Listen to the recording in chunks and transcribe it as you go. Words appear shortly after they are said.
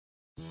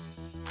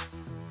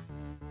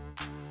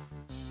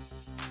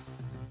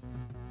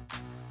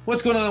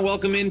What's going on?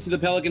 Welcome into the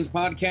Pelicans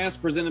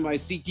podcast presented by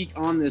SeatGeek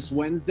on this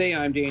Wednesday.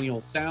 I'm Daniel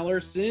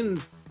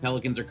Sallerson.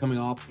 Pelicans are coming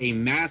off a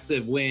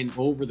massive win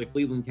over the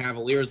Cleveland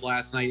Cavaliers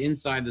last night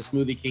inside the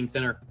Smoothie King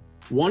Center.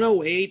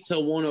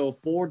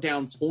 108-104,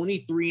 down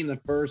 23 in the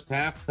first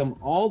half, come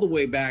all the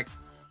way back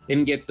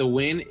and get the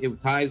win. It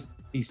ties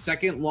the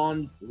second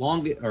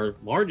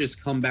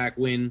largest comeback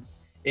win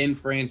in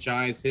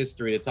franchise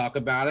history. To talk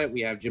about it,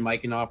 we have Jim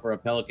Eichenhofer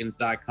of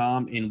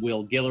Pelicans.com and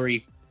Will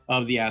Guillory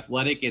of The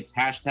Athletic. It's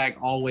hashtag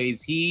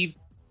always heave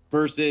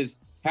versus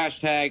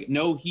hashtag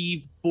no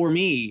heave for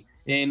me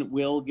and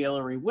Will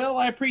Guillory. Will,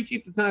 I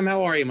appreciate the time.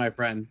 How are you, my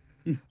friend?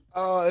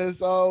 Oh,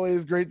 it's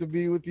always great to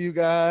be with you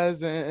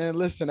guys. And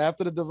listen,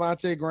 after the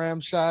Devontae Graham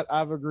shot,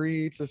 I've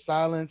agreed to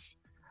silence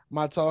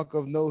my talk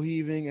of no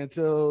heaving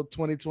until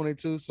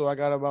 2022. So I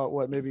got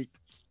about maybe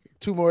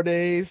 2 more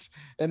days,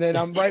 and then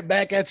I'm right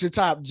back at your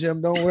top,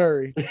 Jim. Don't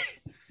worry.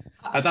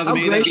 I thought that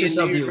maybe that'd be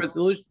a New Year's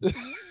resolution.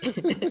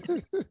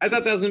 I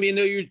thought that was gonna be a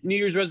New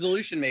Year's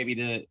resolution, maybe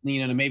to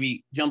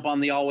maybe jump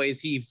on the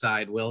always heave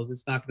side. Will, is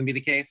this not going to be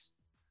the case?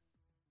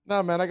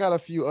 No, man, I got a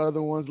few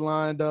other ones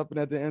lined up, and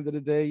at the end of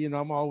the day,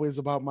 I'm always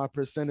about my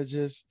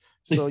percentages.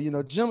 So,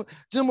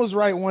 Jim was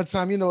right one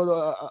time.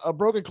 A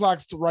broken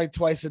clock's right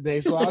twice a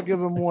day, so I'll give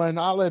him one.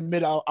 I'll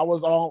admit I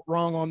was all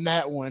wrong on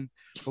that one,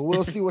 but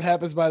we'll see what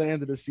happens by the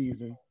end of the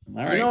season.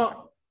 All right.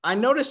 I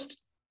noticed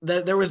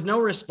that there was no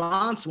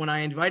response when I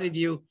invited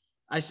you.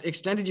 I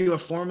extended you a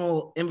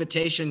formal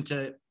invitation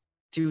to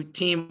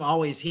team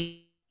always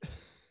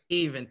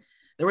heave, and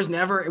there was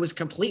never, it was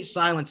complete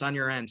silence on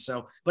your end.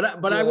 So, but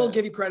yeah. I will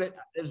give you credit.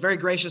 It was very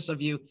gracious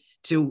of you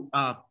to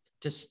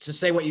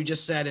say what you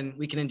just said, and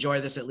we can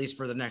enjoy this at least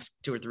for the next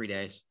 2 or 3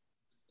 days.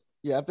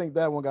 Yeah, I think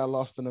that one got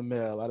lost in the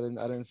mail.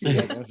 I didn't see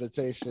that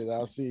invitation.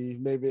 I'll see.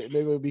 Maybe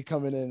it'll be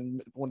coming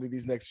in one of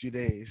these next few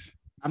days.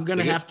 I'm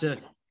gonna have to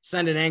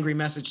send an angry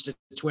message to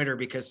Twitter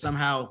because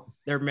somehow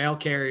their mail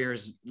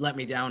carriers let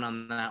me down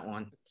on that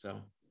one. So.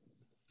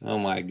 Oh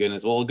my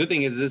goodness. Well, the good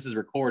thing is this is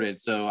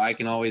recorded, so I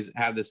can always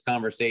have this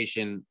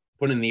conversation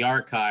put in the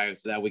archive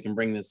so that we can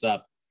bring this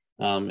up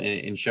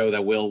and show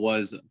that Will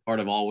was part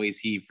of Always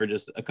Heave for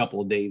just a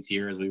couple of days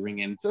here as we ring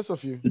in. Just a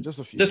few.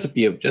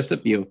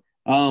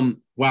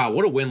 Wow,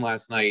 what a win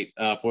last night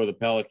for the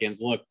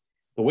Pelicans. Look,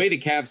 the way the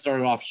Cavs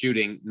started off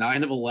shooting,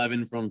 9 of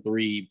 11 from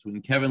 3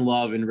 between Kevin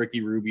Love and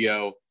Ricky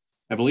Rubio.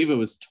 I believe it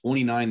was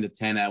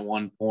 29-10 at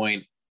one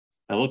point.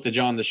 I looked at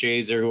John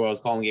DeShazer, who I was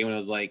calling the game, and I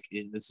was like,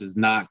 this is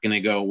not going to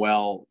go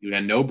well. You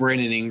had no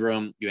Brandon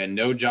Ingram. You had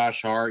no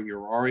Josh Hart. You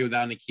were already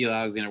without Nickeil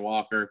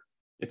Alexander-Walker.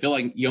 I feel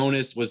like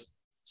Jonas was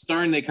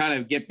starting to kind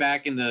of get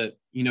back into,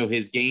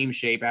 his game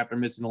shape after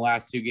missing the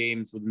last 2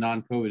 games with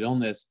non-COVID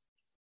illness.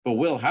 But,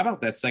 Will, how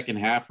about that second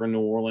half for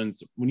New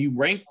Orleans? When you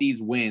rank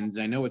these wins,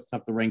 I know it's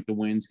tough to rank the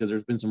wins because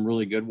there's been some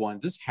really good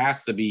ones. This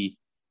has to be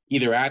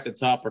either at the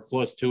top or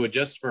close to it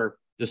just for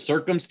the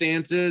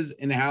circumstances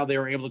and how they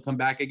were able to come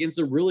back against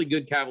a really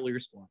good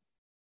Cavaliers squad.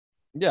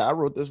 Yeah, I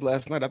wrote this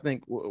last night. I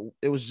think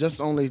it was just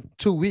only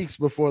 2 weeks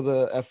before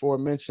the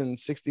aforementioned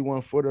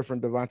 61-footer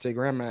from Devontae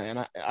Graham.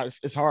 And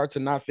it's hard to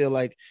not feel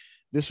like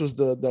this was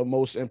the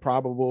most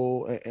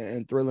improbable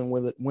and thrilling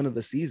win of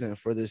the season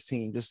for this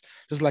team. Just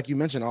like you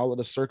mentioned, all of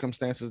the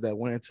circumstances that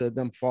went into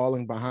them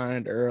falling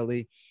behind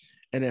early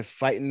and then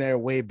fighting their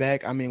way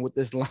back. I mean, with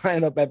this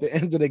lineup at the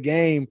end of the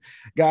game,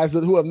 guys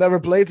who have never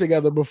played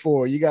together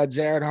before. You got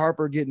Jared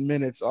Harper getting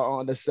minutes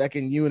on the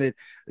second unit,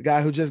 the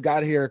guy who just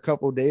got here a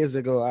couple of days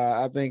ago.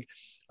 I think,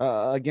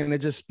 again, it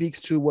just speaks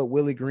to what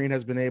Willie Green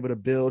has been able to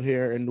build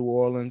here in New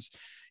Orleans,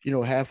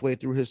 halfway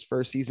through his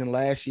first season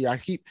last year. I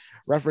keep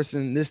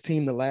referencing this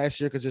team to last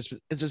year because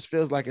it just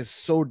feels like it's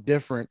so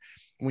different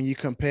when you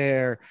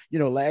compare,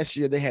 last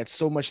year they had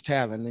so much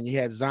talent and you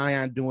had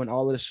Zion doing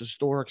all of this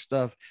historic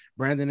stuff,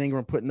 Brandon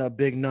Ingram putting up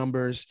big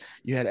numbers.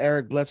 You had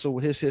Eric Bledsoe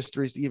with his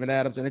history, Steven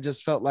Adams, and it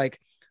just felt like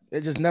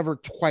it just never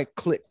quite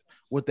clicked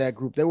with that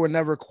group. They were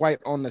never quite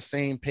on the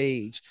same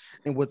page.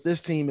 And with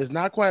this team, is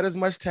not quite as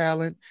much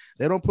talent.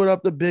 They don't put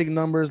up the big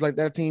numbers like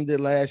that team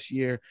did last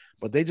year,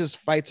 but they just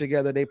fight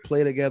together. They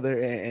play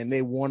together and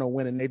they want to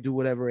win and they do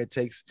whatever it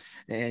takes.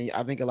 And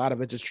I think a lot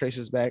of it just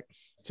traces back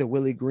to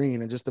Willie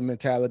Green and just the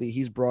mentality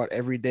he's brought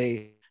every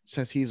day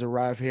since he's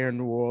arrived here in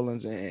New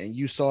Orleans. And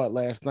you saw it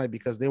last night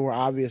because they were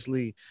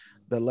obviously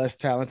the less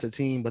talented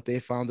team, but they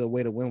found a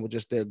way to win with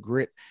just their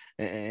grit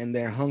and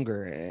their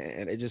hunger.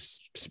 And it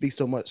just speaks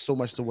so much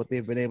to what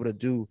they've been able to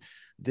do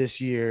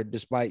this year,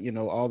 despite,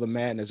 all the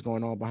madness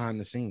going on behind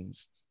the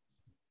scenes.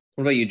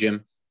 What about you,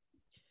 Jim?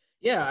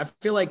 Yeah, I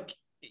feel like,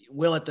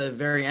 Will, at the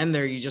very end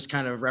there, you just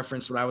kind of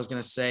referenced what I was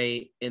going to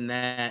say, in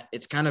that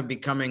it's kind of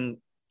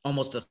becoming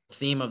almost a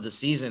theme of the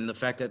season, the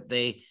fact that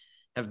they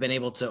have been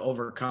able to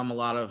overcome a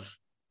lot of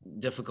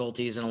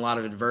difficulties and a lot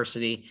of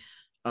adversity.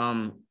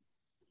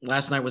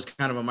 Last night was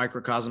kind of a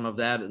microcosm of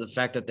that. The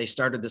fact that they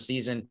started the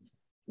season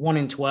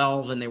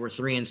 1-12 and they were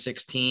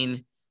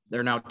 3-16.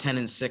 They're now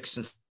 10-6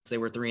 since they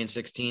were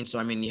 3-16. So,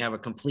 I mean, you have a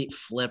complete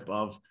flip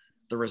of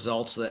the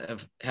results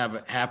that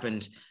have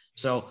happened.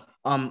 So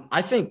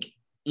I think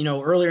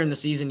earlier in the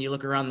season, you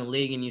look around the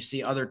league and you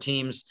see other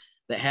teams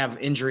that have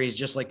injuries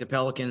just like the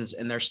Pelicans,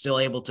 and they're still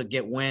able to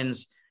get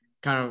wins.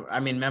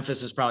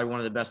 Memphis is probably one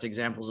of the best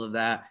examples of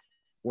that,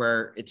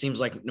 where it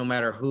seems like no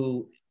matter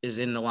who is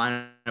in the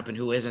lineup and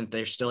who isn't,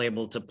 they're still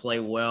able to play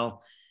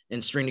well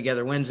and string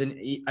together wins. And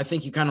I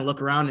think you kind of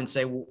look around and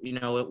say,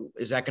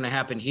 is that going to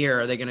happen here?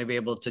 Are they going to be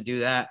able to do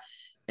that?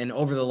 And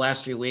over the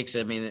last few weeks,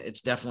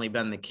 it's definitely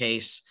been the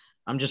case.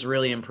 I'm just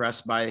really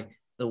impressed by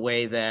the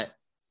way that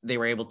they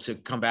were able to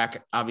come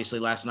back, obviously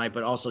last night,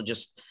 but also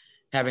just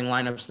having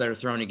lineups that are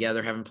thrown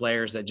together, having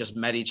players that just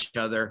met each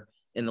other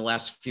in the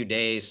last few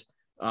days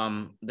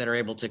that are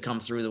able to come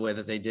through the way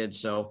that they did.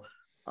 So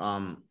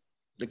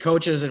the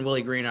coaches and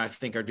Willie Green, I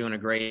think, are doing a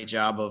great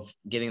job of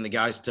getting the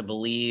guys to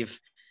believe.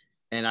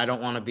 And I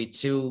don't want to be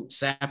too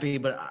sappy,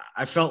 but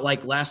I felt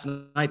like last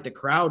night the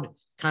crowd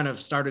kind of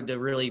started to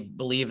really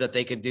believe that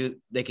they could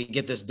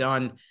get this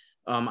done.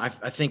 I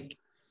think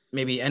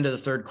maybe end of the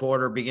third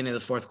quarter, beginning of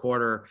the fourth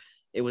quarter,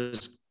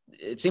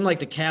 it seemed like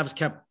the Cavs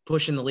kept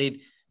pushing the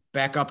lead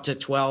back up to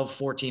 12,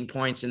 14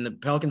 points, and the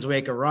Pelicans would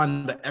make a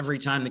run, but every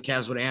time the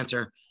Cavs would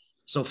answer.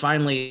 So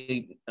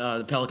finally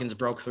the Pelicans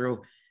broke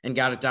through and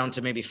got it down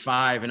to maybe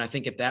 5. And I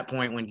think at that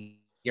point, when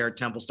Garrett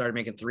Temple started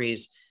making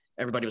threes,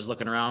 everybody was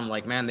looking around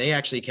like, man, they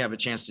actually have a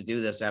chance to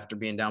do this after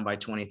being down by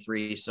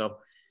 23. So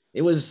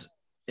it was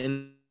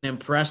an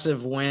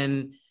impressive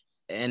win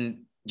and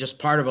just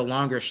part of a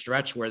longer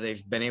stretch where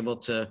they've been able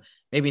to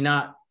maybe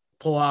not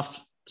pull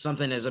off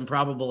something as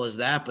improbable as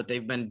that, but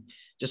they've been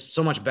just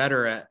so much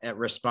better at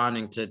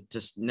responding to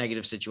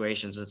negative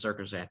situations and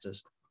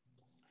circumstances.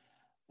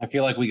 I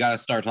feel like we got to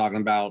start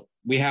talking about,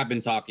 we have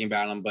been talking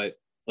about him, but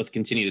let's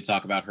continue to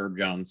talk about Herb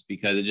Jones,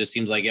 because it just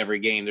seems like every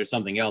game there's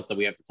something else that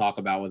we have to talk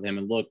about with him.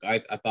 And look, I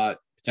thought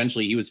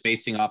potentially he was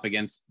facing off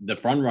against the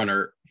front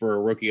runner for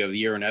a rookie of the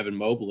year in Evan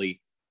Mobley,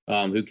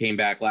 who came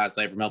back last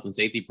night from health and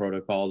safety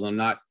protocols. I'm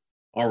not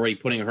already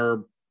putting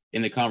Herb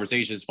in the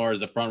conversation as far as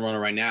the front runner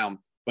right now,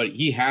 but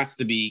he has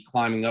to be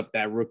climbing up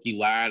that rookie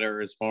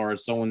ladder as far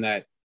as someone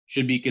that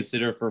should be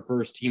considered for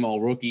first team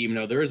all rookie, even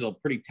though there is a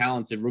pretty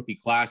talented rookie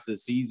class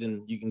this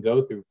season. You can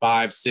go through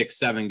 5, 6,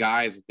 7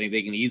 guys. I think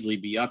they can easily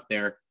be up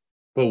there.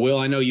 But Will,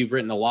 I know you've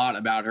written a lot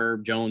about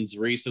Herb Jones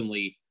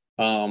recently,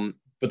 but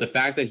the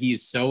fact that he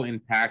is so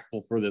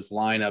impactful for this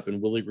lineup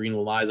and Willie Green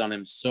relies on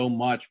him so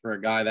much for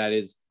a guy that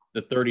is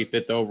the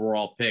 35th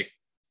overall pick,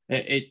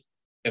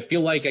 I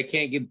feel like I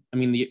can't give,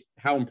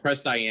 how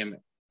impressed I am.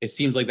 It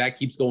seems like that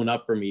keeps going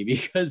up for me,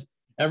 because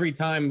every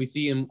time we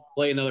see him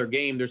play another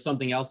game, there's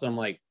something else. I'm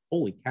like,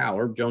 holy cow,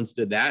 Herb Jones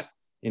did that.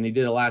 And he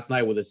did it last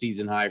night with a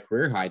season high,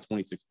 career high,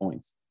 26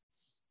 points.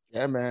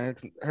 Yeah, man.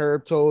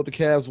 Herb told the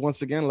Cavs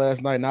once again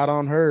last night, not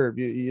on Herb.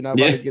 You're not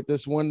about to get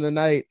this one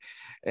tonight.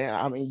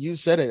 And you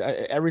said it.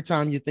 Every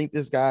time you think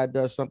this guy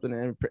does something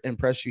to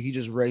impress you, he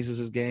just raises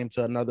his game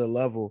to another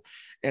level.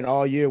 And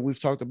all year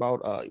we've talked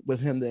about with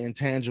him the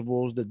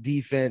intangibles, the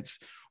defense,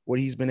 what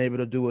he's been able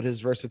to do with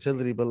his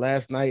versatility. But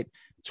last night,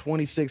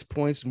 26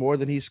 points, more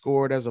than he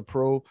scored as a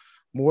pro,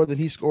 more than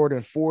he scored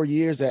in 4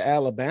 years at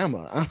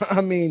Alabama.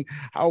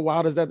 How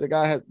wild is that? The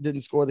guy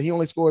didn't score. He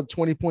only scored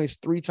 20 points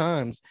 3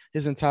 times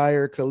his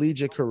entire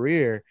collegiate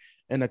career,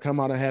 and to come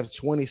out and have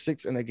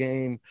 26 in a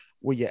game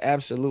where you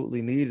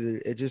absolutely needed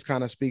it, it just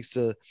kind of speaks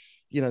to,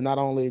 not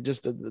only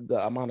just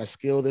the amount of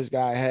skill this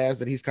guy has,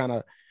 that he's kind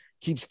of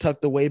keeps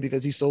tucked away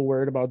because he's so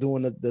worried about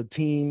doing the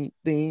team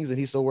things, and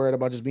he's so worried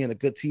about just being a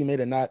good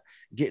teammate and not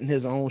getting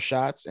his own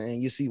shots.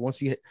 And you see, once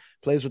he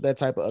plays with that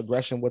type of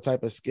aggression, what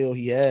type of skill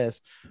he has.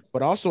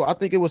 But also, I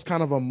think it was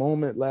kind of a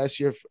moment last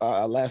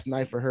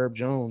night for Herb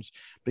Jones,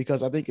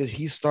 because I think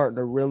he's starting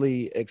to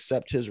really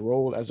accept his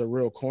role as a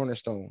real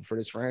cornerstone for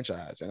this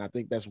franchise. And I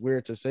think that's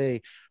weird to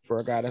say for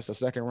a guy that's a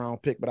second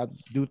round pick, but I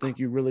do think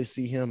you really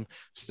see him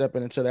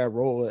stepping into that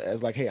role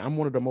as like, hey, I'm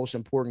one of the most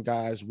important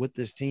guys with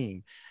this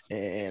team.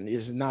 And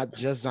it's not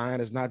just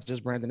Zion, it's not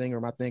just Brandon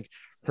Ingram. I think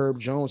Herb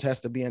Jones has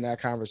to be in that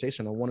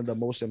conversation of one of the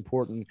most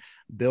important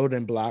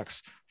building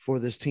blocks for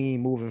this team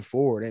moving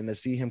forward. And to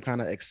see him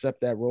kind of accept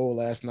that role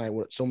last night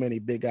with so many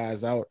big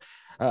guys out,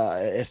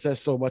 it says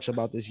so much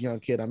about this young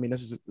kid.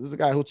 This is a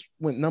guy who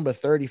went number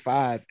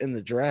 35 in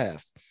the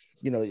draft.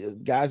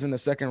 Guys in the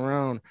second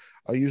round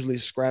are usually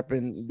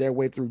scrapping their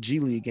way through G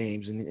League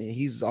games, and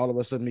he's all of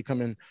a sudden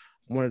becoming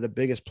one of the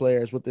biggest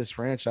players with this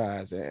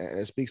franchise. And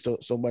it speaks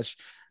so much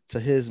to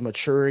his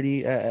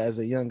maturity as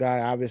a young guy.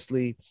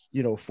 Obviously,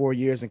 4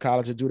 years in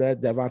college to do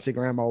that. Devontae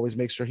Graham always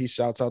makes sure he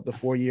shouts out the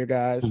 4-year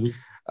guys.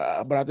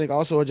 Mm-hmm. But I think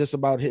also just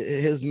about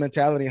his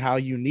mentality, how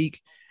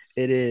unique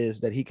it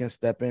is that he can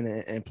step in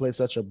and play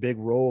such a big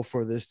role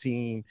for this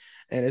team.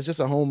 And it's just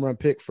a home run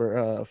pick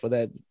for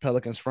that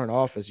Pelicans front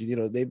office.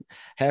 They've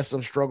had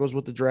some struggles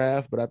with the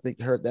draft, but I think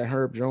that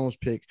Herb Jones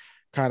pick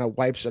kind of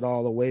wipes it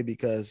all away,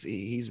 because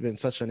he's been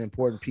such an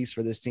important piece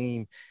for this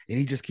team, and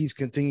he just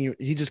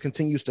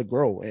continues to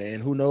grow.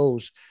 And who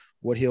knows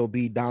what he'll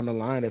be down the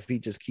line if he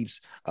just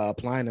keeps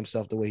applying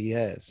himself the way he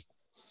has.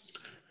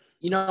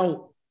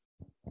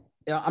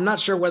 I'm not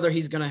sure whether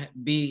he's going to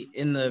be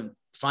in the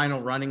final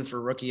running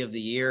for Rookie of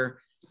the Year.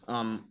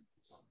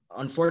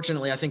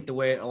 unfortunately, I think a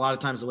lot of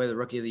times the way the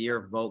Rookie of the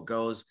Year vote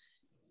goes,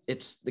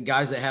 it's the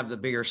guys that have the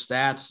bigger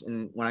stats.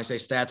 And when I say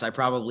stats, I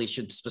probably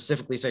should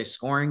specifically say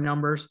scoring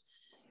numbers.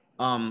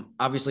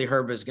 Obviously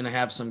Herb is going to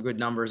have some good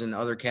numbers in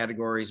other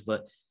categories,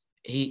 but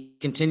he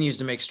continues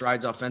to make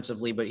strides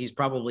offensively, but he's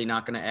probably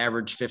not going to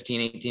average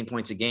 15, 18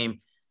 points a game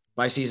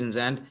by season's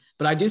end.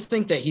 But I do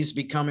think that he's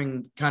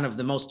becoming kind of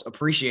the most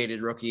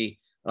appreciated Rookie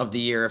of the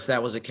Year, if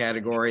that was a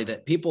category,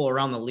 that people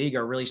around the league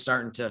are really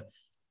starting to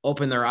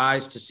open their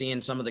eyes to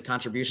seeing some of the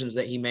contributions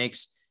that he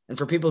makes. And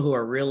for people who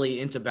are really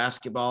into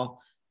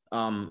basketball,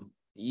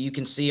 you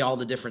can see all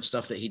the different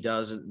stuff that he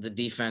does, the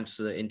defense,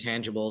 the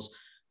intangibles.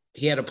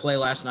 He had a play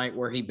last night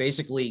where he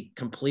basically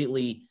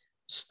completely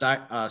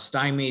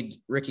stymied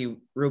Ricky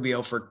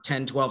Rubio for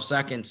 10, 12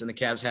 seconds, and the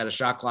Cavs had a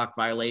shot clock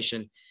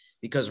violation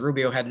because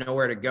Rubio had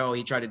nowhere to go.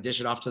 He tried to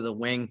dish it off to the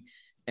wing,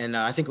 and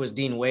I think it was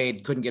Dean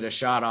Wade couldn't get a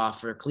shot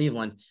off for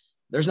Cleveland.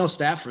 There's no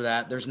stat for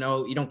that.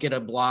 You don't get a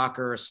block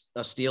or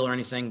a steal or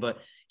anything, but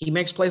he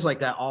makes plays like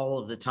that all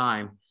of the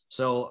time.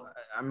 So,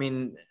 I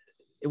mean,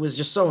 it was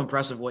just so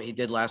impressive what he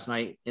did last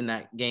night in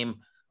that game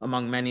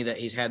among many that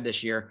he's had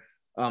this year.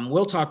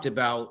 Will talked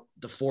about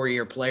the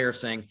 4-year player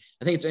thing.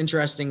 I think it's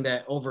interesting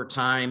that over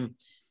time,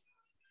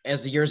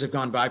 as the years have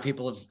gone by,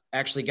 people have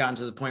actually gotten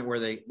to the point where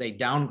they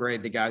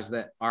downgrade the guys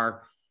that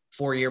are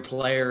 4-year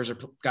players or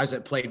guys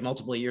that played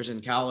multiple years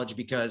in college,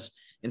 because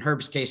in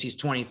Herb's case, he's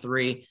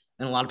 23.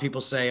 And a lot of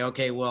people say,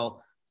 okay,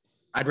 well,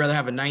 I'd rather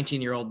have a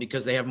 19-year-old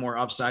because they have more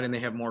upside and they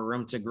have more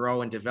room to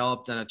grow and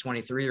develop than a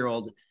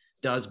 23-year-old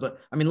does. But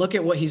I mean, look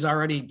at what he's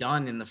already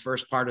done in the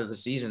first part of the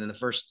season, in the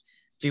first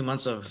few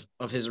months of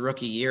his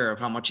rookie year, of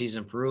how much he's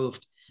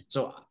improved.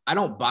 So I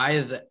don't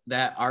buy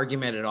that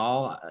argument at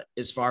all.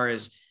 As far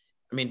as,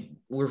 I mean,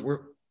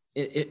 we're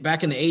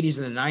back in the 80s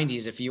and the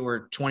 90s, if you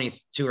were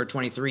 22 or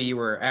 23, you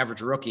were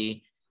average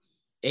rookie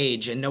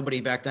age. And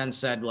nobody back then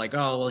said like,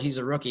 oh, well, he's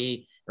a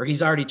rookie, or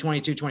he's already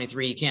 22,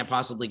 23. He can't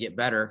possibly get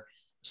better.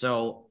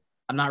 So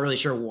I'm not really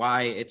sure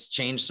why it's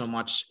changed so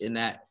much in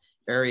that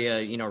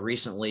area,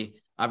 recently.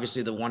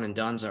 Obviously the one and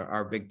dones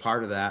are a big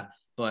part of that.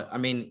 But I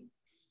mean,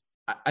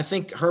 I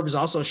think Herb is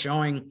also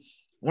showing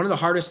one of the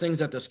hardest things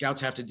that the scouts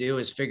have to do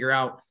is figure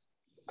out,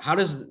 how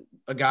does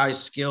a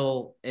guy's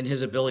skill and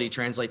his ability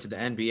translate to the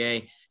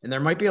NBA? And there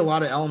might be a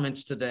lot of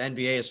elements to the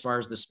NBA as far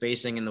as the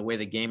spacing and the way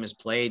the game is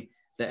played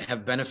that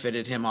have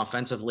benefited him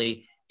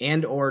offensively,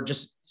 and or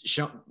just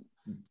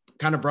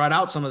kind of brought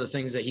out some of the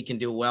things that he can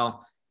do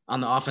well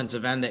on the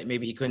offensive end that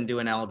maybe he couldn't do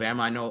in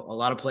Alabama. I know a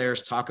lot of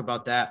players talk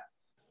about that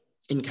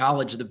in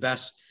college.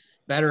 The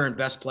better and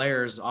best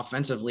players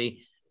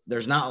offensively,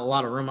 there's not a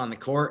lot of room on the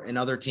court, and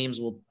other teams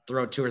will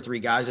throw 2 or 3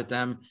 guys at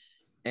them,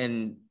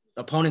 and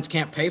opponents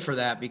can't pay for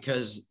that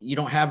because you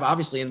don't have,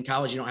 obviously in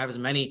college, you don't have as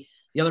many.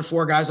 The other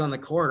 4 guys on the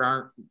court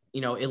aren't,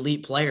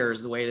 elite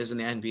players the way it is in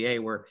the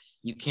NBA, where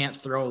you can't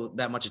throw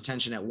that much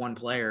attention at one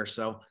player.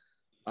 So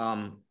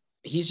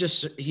he's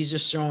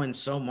just showing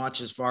so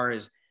much as far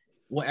as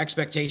what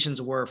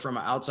expectations were from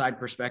an outside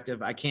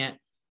perspective. I can't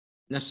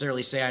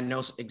necessarily say I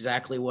know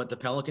exactly what the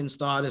Pelicans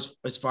thought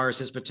as far as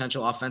his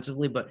potential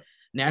offensively, but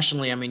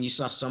nationally, I mean, you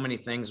saw so many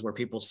things where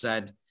people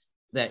said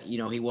that,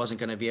 he wasn't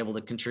going to be able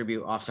to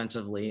contribute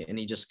offensively, and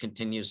he just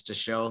continues to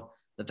show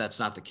that that's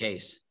not the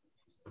case.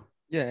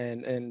 Yeah,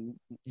 and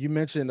you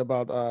mentioned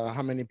about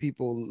how many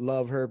people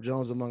love Herb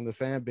Jones among the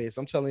fan base.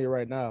 I'm telling you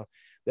right now,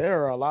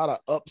 there are a lot of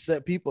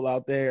upset people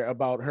out there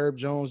about Herb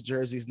Jones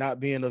jerseys not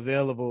being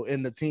available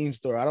in the team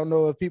store. I don't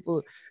know if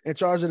people in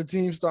charge of the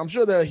team store, I'm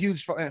sure they're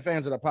huge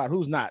fans of the pod.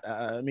 Who's not?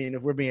 I mean,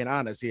 if we're being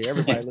honest here,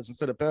 everybody listens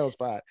to the Pels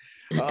pod.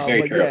 But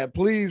true. Yeah,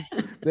 please,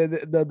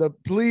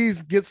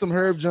 please get some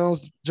Herb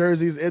Jones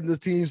jerseys in the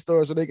team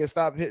store so they can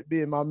stop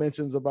being my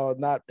mentions about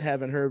not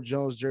having Herb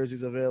Jones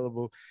jerseys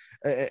available.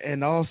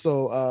 And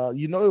also,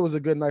 it was a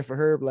good night for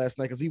Herb last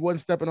night because he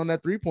wasn't stepping on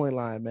that 3-point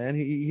line, man.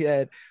 He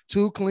had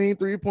 2 clean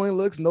 3-point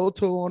looks, no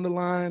toe on the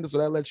line. So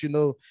that lets you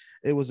know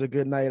it was a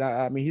good night.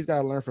 I mean, he's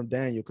got to learn from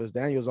Daniel, because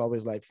Daniel's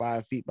always like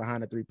 5 feet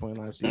behind the 3-point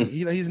line. So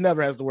he's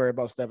never has to worry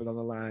about stepping on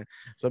the line.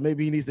 So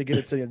maybe he needs to get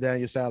it to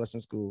Daniel Salas in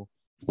school.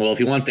 Well, if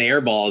he wants to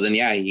airball, then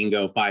yeah, he can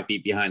go 5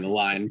 feet behind the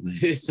line.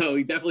 So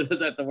he definitely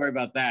doesn't have to worry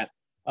about that.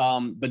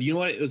 But you know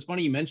what? It was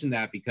funny you mentioned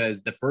that,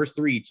 because the first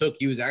 3 he took,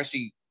 he was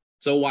actually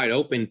so wide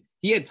open.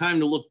 He had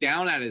time to look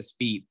down at his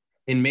feet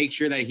and make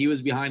sure that he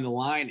was behind the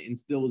line, and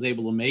still was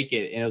able to make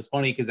it. And it was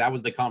funny because that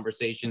was the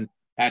conversation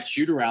at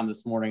shoot around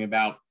this morning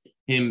about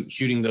him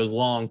shooting those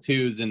long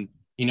 2s and,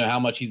 how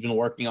much he's been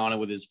working on it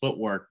with his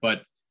footwork.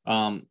 But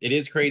it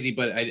is crazy.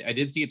 But I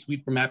did see a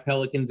tweet from at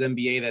Pelicans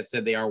NBA that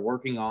said they are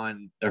working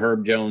on the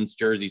Herb Jones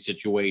jersey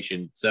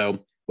situation. So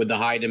with the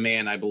high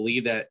demand, I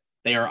believe that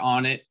they are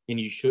on it, and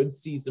you should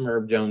see some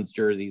Herb Jones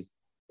jerseys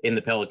in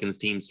the Pelicans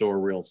team store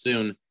real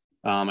soon.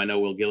 I know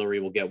Will Guillory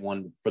will get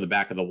one for the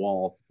back of the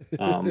wall.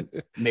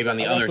 Maybe on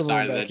the other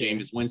side of that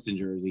Jameis Winston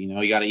jersey.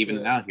 You got to even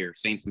it out here,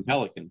 Saints and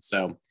Pelicans.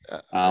 So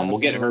we'll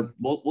get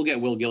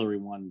Will Guillory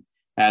one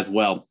as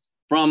well.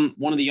 From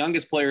one of the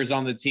youngest players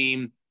on the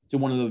team to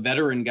one of the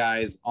veteran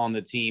guys on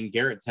the team,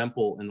 Garrett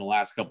Temple, in the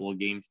last couple of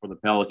games for the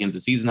Pelicans. A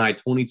season high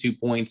 22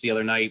 points the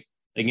other night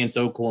against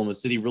Oklahoma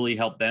City really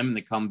helped them in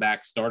the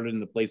comeback, started in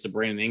the place of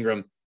Brandon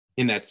Ingram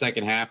in that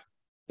second half.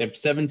 They have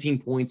 17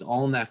 points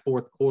all in that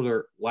fourth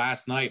quarter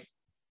last night.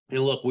 And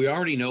look, we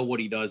already know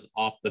what he does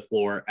off the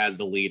floor as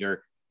the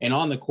leader and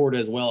on the court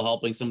as well,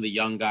 helping some of the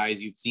young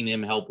guys. You've seen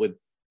him help with,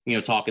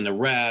 talking to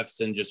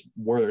refs and just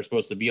where they're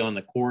supposed to be on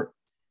the court.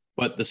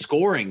 But the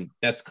scoring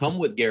that's come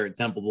with Garrett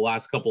Temple the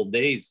last couple of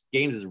games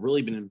has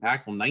really been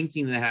impactful.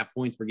 19.5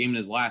 points per game in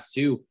his last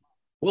two.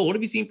 Well, what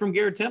have you seen from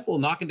Garrett Temple?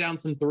 Knocking down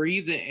some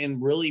threes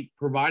and really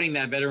providing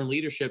that veteran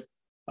leadership.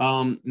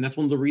 And that's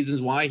one of the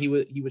reasons why he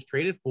was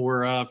traded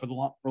for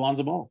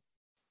Lonzo Ball.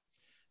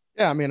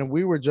 Yeah, I mean,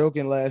 we were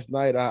joking last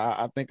night.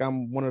 I think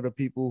I'm one of the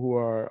people who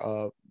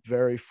are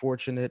very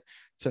fortunate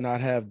to not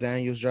have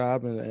Daniel's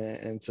job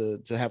and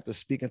to have to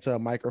speak into a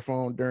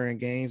microphone during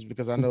games,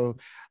 because I know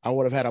I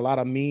would have had a lot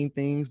of mean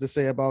things to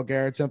say about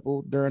Garrett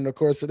Temple during the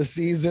course of the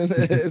season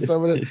and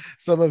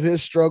some of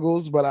his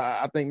struggles. But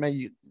I think,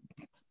 man,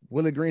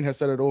 Willie Green has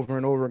said it over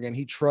and over again.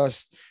 He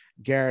trusts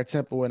Garrett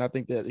Temple, and I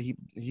think that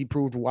he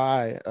proved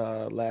why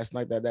last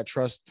night that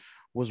trust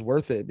was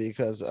worth it,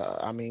 because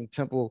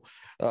Temple,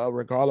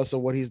 regardless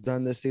of what he's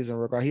done this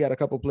season, he had a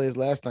couple plays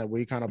last night where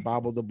he kind of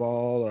bobbled the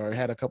ball or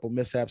had a couple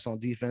mishaps on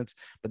defense,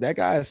 but that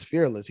guy is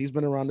fearless. He's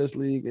been around this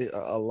league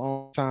a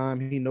long time.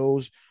 He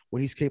knows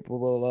what he's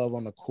capable of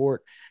on the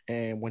court,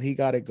 and when he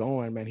got it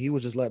going, man, he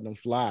was just letting them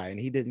fly, and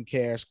he didn't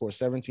care. Scored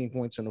 17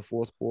 points in the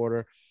fourth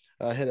quarter,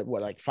 hit it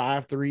like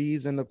 5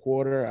 threes in the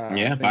quarter.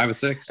 5 or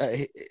 6.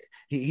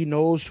 He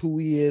knows who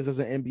he is as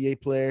an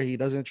NBA player. He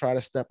doesn't try to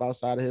step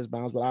outside of his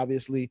bounds, but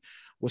obviously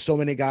with so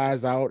many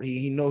guys out,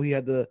 he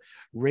had to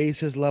raise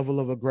his level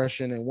of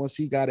aggression. And once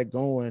he got it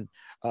going,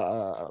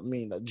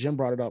 Jim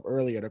brought it up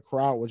earlier, the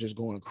crowd was just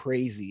going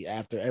crazy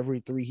after every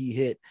 3 he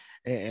hit.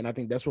 And I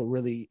think that's what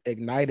really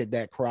ignited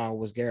that crowd,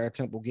 was Garrett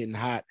Temple getting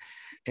hot.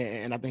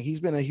 And I think he's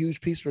been a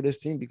huge piece for this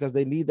team, because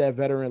they need that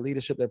veteran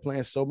leadership. They're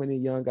playing so many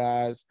young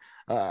guys,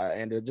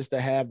 and just to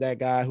have that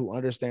guy who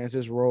understands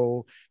his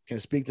role, can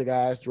speak to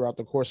guys throughout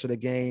the course of the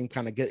game,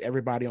 kind of get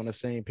everybody on the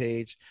same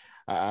page.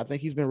 I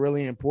think he's been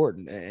really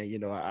important.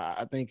 And,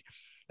 I think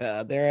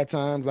there are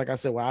times, like I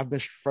said, I've been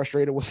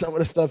frustrated with some of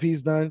the stuff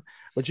he's done,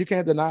 but you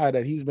can't deny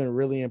that he's been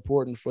really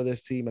important for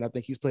this team. And I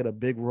think he's played a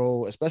big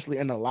role, especially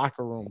in the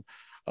locker room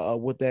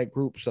with that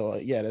group. So,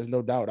 yeah, there's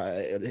no doubt.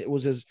 It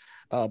was his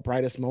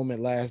brightest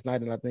moment last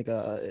night. And I think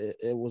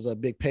it was a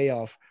big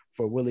payoff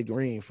for Willie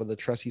Green for the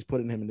trust he's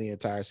put in him in the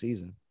entire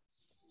season.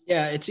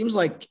 Yeah, it seems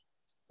like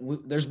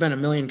there's been a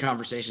million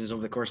conversations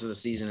over the course of the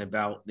season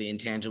about the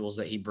intangibles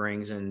that he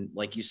brings. And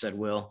like you said,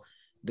 Will,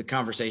 the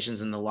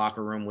conversations in the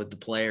locker room with the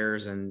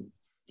players and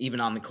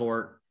even on the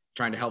court,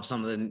 trying to help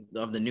some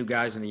of the new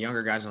guys and the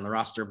younger guys on the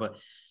roster. But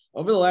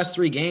over the last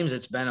 3 games,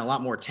 it's been a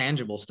lot more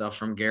tangible stuff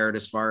from Garrett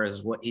as far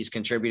as what he's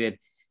contributed.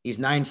 He's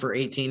 9 for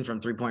 18 from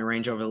 3-point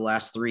range over the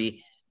last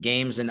 3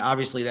 games. And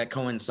obviously that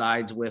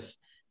coincides with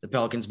the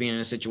Pelicans being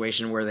in a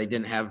situation where they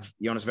didn't have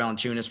Jonas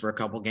Valanciunas for a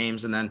couple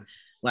games. And then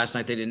last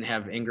night they didn't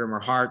have Ingram or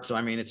Hart. So,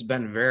 it's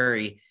been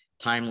very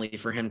timely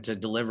for him to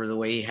deliver the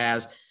way he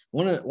has.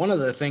 One of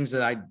the things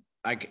that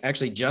I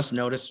actually just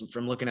noticed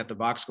from looking at the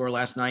box score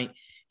last night,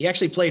 he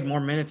actually played more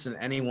minutes than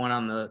anyone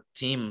on the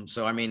team.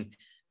 So,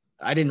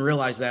 I didn't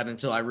realize that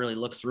until I really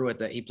looked through it,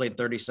 that he played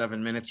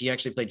 37 minutes. He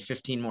actually played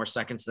 15 more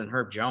seconds than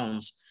Herb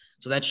Jones.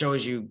 So that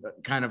shows you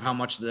kind of how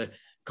much the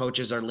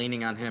coaches are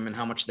leaning on him and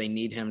how much they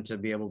need him to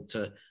be able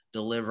to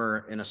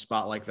deliver in a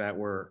spot like that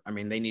where,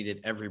 they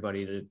needed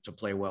everybody to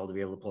play well to be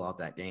able to pull out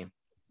that game.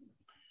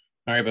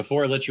 All right,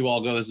 before I let you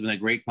all go, this has been a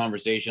great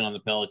conversation on the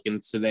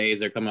Pelicans today as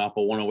they're coming off a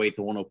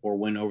 108-104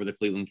 win over the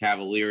Cleveland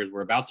Cavaliers.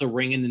 We're about to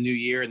ring in the new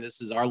year, and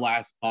this is our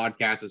last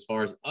podcast as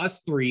far as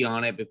us 3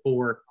 on it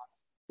before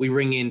we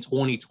ring in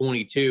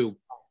 2022.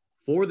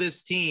 For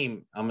this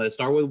team, I'm going to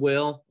start with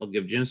Will. I'll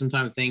give Jim some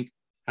time to think.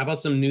 How about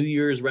some New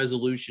Year's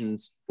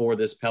resolutions for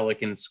this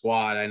Pelican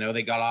squad? I know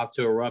they got off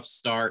to a rough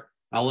start.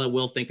 I'll let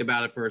Will think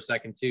about it for a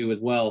second too as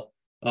well.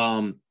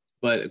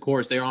 But of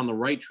course, they're on the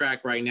right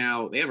track right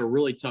now. They have a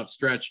really tough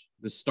stretch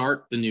to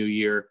start the new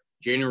year.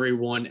 January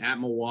 1 at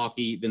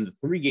Milwaukee, then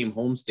the 3-game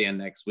homestand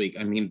next week.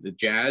 The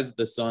Jazz,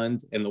 the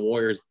Suns, and the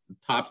Warriors, the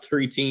top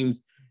 3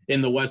 teams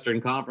in the Western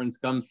Conference,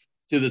 come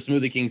to the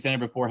Smoothie King Center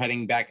before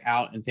heading back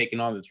out and taking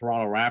on the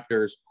Toronto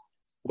Raptors.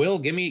 Will,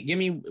 give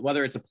me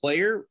whether it's a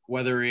player,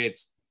 whether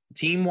it's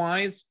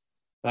team-wise,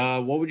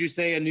 what would you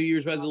say a New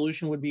Year's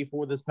resolution would be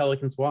for this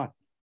Pelican squad?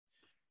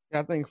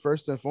 I think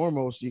first and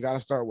foremost, you got to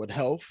start with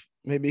health.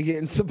 Maybe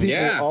getting some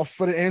people off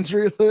for the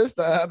injury list.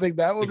 I think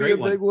that would be a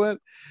big one.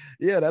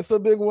 Yeah, that's a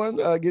big one.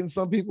 Getting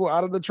some people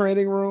out of the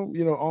training room,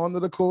 onto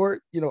the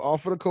court,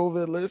 off of the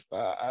COVID list.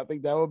 I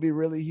think that would be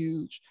really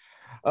huge.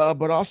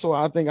 But also,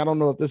 I don't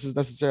know if this is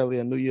necessarily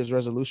a New Year's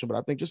resolution, but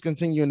I think just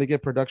continuing to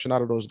get production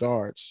out of those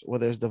guards,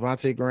 whether it's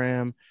Devontae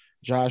Graham,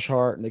 Josh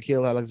Hart,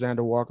 Nickeil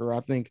Alexander-Walker. I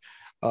think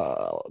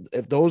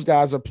if those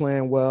guys are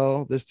playing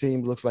well, this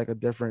team looks like a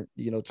different,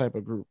 type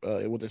of group,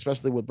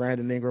 especially with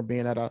Brandon Ingram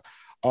being at a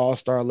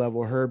all-star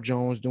level. Herb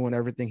Jones doing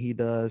everything he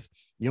does.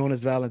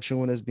 Jonas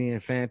Valanciunas being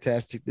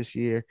fantastic this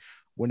year.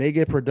 When they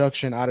get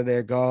production out of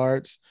their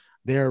guards,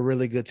 they're a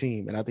really good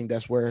team. And I think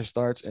that's where it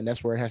starts, and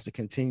that's where it has to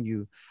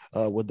continue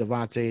with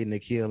Devontae,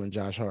 Nikhil, and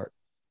Josh Hart.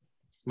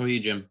 What about you,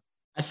 Jim?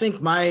 I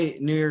think my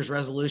New Year's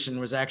resolution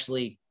was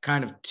actually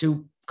kind of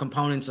two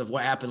components of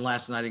what happened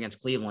last night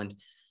against Cleveland.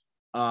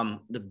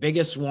 The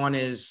biggest one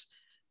is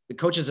the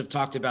coaches have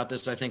talked about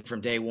this, I think,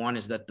 from day one,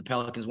 is that the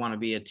Pelicans want to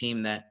be a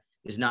team that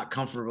is not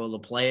comfortable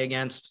to play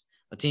against,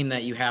 a team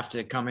that you have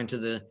to come into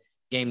the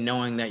game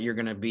knowing that you're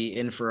going to be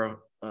in for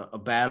a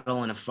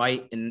battle and a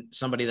fight, and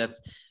somebody that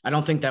I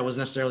don't think that was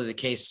necessarily the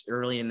case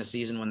early in the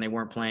season when they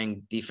weren't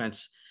playing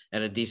defense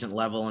at a decent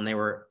level and they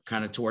were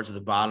kind of towards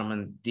the bottom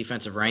in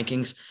defensive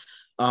rankings.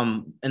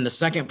 And the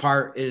second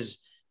part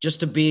is just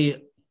to be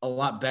a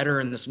lot better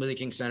in the Smoothie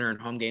King Center and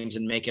home games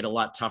and make it a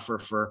lot tougher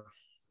for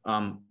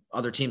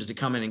other teams to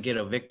come in and get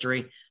a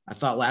victory. I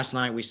thought last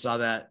night we saw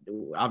that,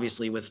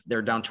 obviously, with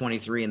they're down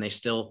 23 and they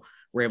still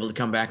were able to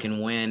come back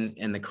and win,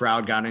 and the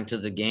crowd got into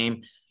the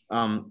game.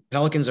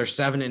 Pelicans are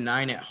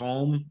 7-9 at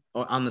home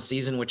on the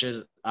season, which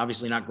is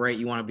obviously not great.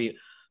 You want to be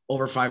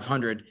over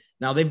 500.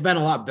 Now they've been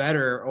a lot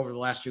better over the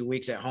last few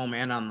weeks at home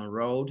and on the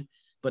road,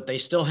 but they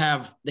still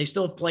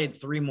played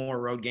 3 more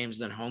road games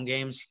than home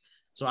games.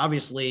 So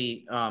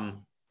obviously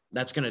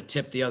that's going to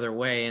tip the other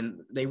way.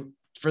 And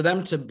for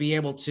them to be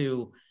able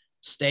to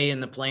stay in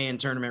the play-in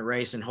tournament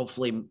race and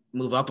hopefully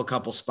move up a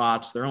couple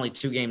spots, they're only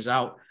 2 games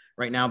out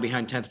right now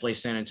behind 10th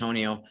place San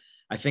Antonio.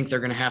 I think they're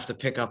going to have to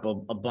pick up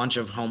a bunch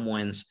of home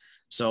wins.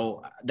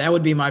 So that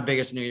would be my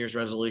biggest New Year's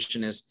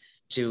resolution, is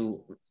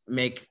to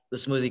make the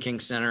Smoothie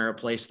King Center a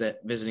place that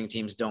visiting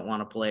teams don't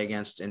want to play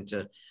against, and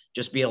to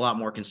just be a lot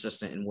more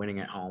consistent in winning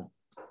at home.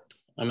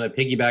 I'm going to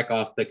piggyback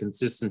off the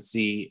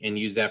consistency and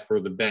use that for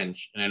the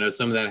bench. And I know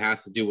some of that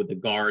has to do with the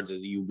guards,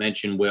 as you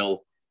mentioned,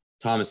 Will,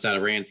 Thomas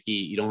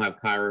Satoransky. You don't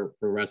have Kyra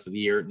for the rest of the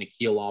year.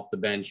 Nikhil off the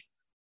bench.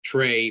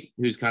 Trey,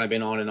 who's kind of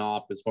been on and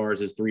off as far as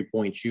his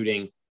 3-point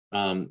shooting.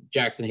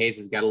 Jackson Hayes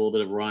has got a little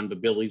bit of a run,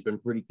 but Billy's been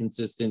pretty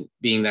consistent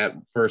being that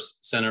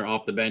first center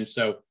off the bench.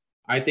 So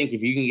I think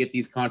if you can get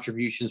these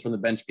contributions from the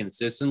bench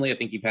consistently, I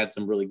think you've had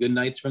some really good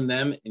nights from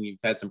them and you've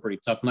had some pretty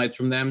tough nights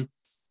from them.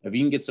 If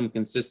you can get some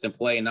consistent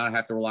play and not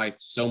have to rely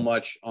so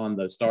much on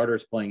the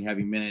starters playing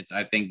heavy minutes,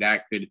 I think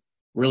that could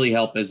really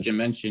help, as Jim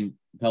mentioned,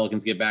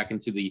 Pelicans get back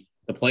into the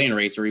play-in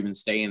race or even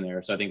stay in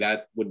there. So I think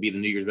that would be the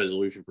New Year's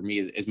resolution for me,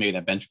 is maybe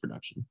that bench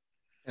production.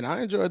 And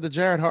I enjoyed the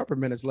Jared Harper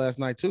minutes last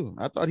night too.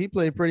 I thought he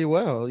played pretty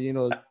well.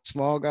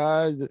 Small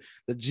guy,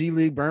 the G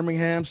League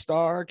Birmingham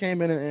star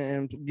came in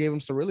and gave him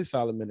some really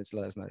solid minutes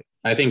last night.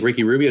 I think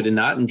Ricky Rubio did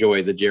not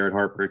enjoy the Jared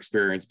Harper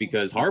experience,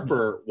 because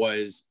Harper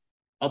was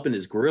up in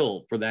his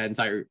grill for that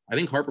entire. I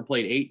think Harper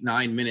played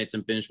 8-9 minutes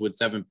and finished with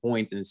 7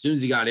 points. And as soon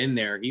as he got in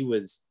there, he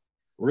was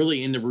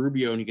really into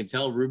Rubio, and you can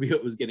tell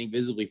Rubio was getting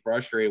visibly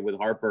frustrated with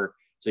Harper.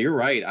 So you're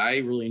right. I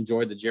really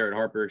enjoyed the Jared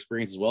Harper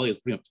experience as well. He was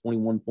putting up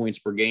 21 points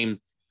per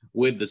game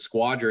with the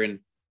squadron,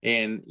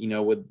 and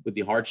with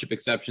the hardship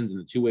exceptions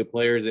and the two-way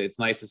players, it's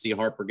nice to see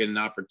Harper get an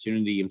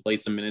opportunity and play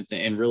some minutes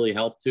and really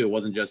help too. It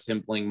wasn't just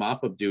him playing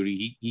mop-up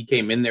duty. He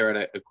came in there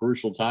at a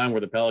crucial time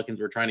where the Pelicans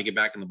were trying to get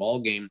back in the ball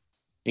game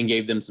and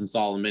gave them some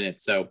solid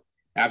minutes. So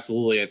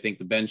absolutely, I think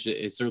the bench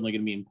is certainly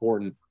going to be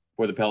important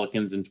for the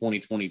Pelicans in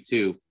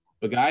 2022.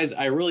 But guys,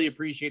 I really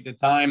appreciate the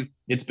time.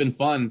 It's been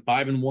fun.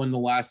 5-1 the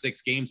last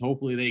 6 games.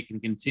 Hopefully they can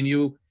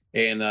continue.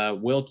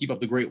 And we'll keep up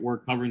the great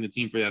work covering the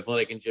team for The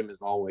Athletic. And Jim,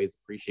 as always,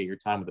 appreciate your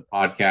time with the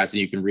podcast.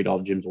 And you can read all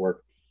of Jim's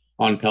work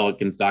on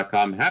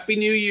Pelicans.com. Happy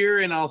New Year.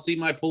 And I'll see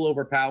my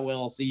pullover pal,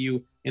 Will. I'll see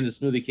you in the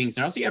Smoothie King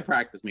Center. I'll see you at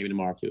practice maybe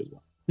tomorrow too as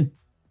well.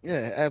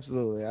 Yeah,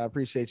 absolutely. I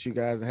appreciate you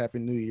guys, and Happy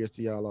New Year's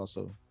to y'all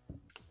also.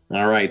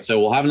 All right. So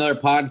we'll have another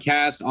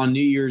podcast on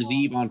New Year's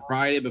Eve on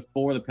Friday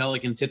before the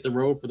Pelicans hit the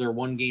road for their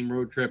 1-game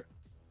road trip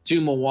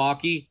to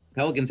Milwaukee.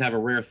 Pelicans have a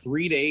rare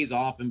 3 days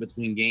off in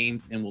between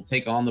games, and will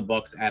take on the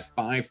Bucks at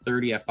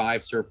 5:30 at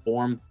 5 Surf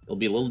Forum. It'll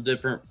be a little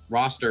different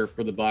roster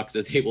for the Bucks,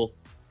 as they will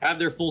have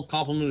their full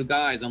complement of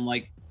guys,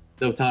 unlike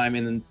the time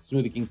in the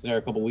Smoothie King Center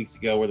a couple weeks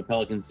ago where the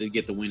Pelicans did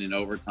get the win in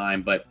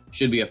overtime. But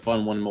should be a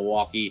fun one in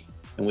Milwaukee,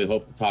 and we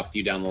hope to talk to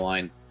you down the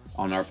line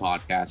on our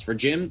podcast. For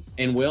Jim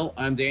and Will,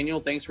 I'm Daniel.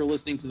 Thanks for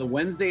listening to the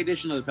Wednesday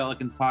edition of the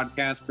Pelicans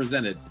podcast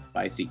presented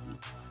by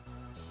SeatGeek.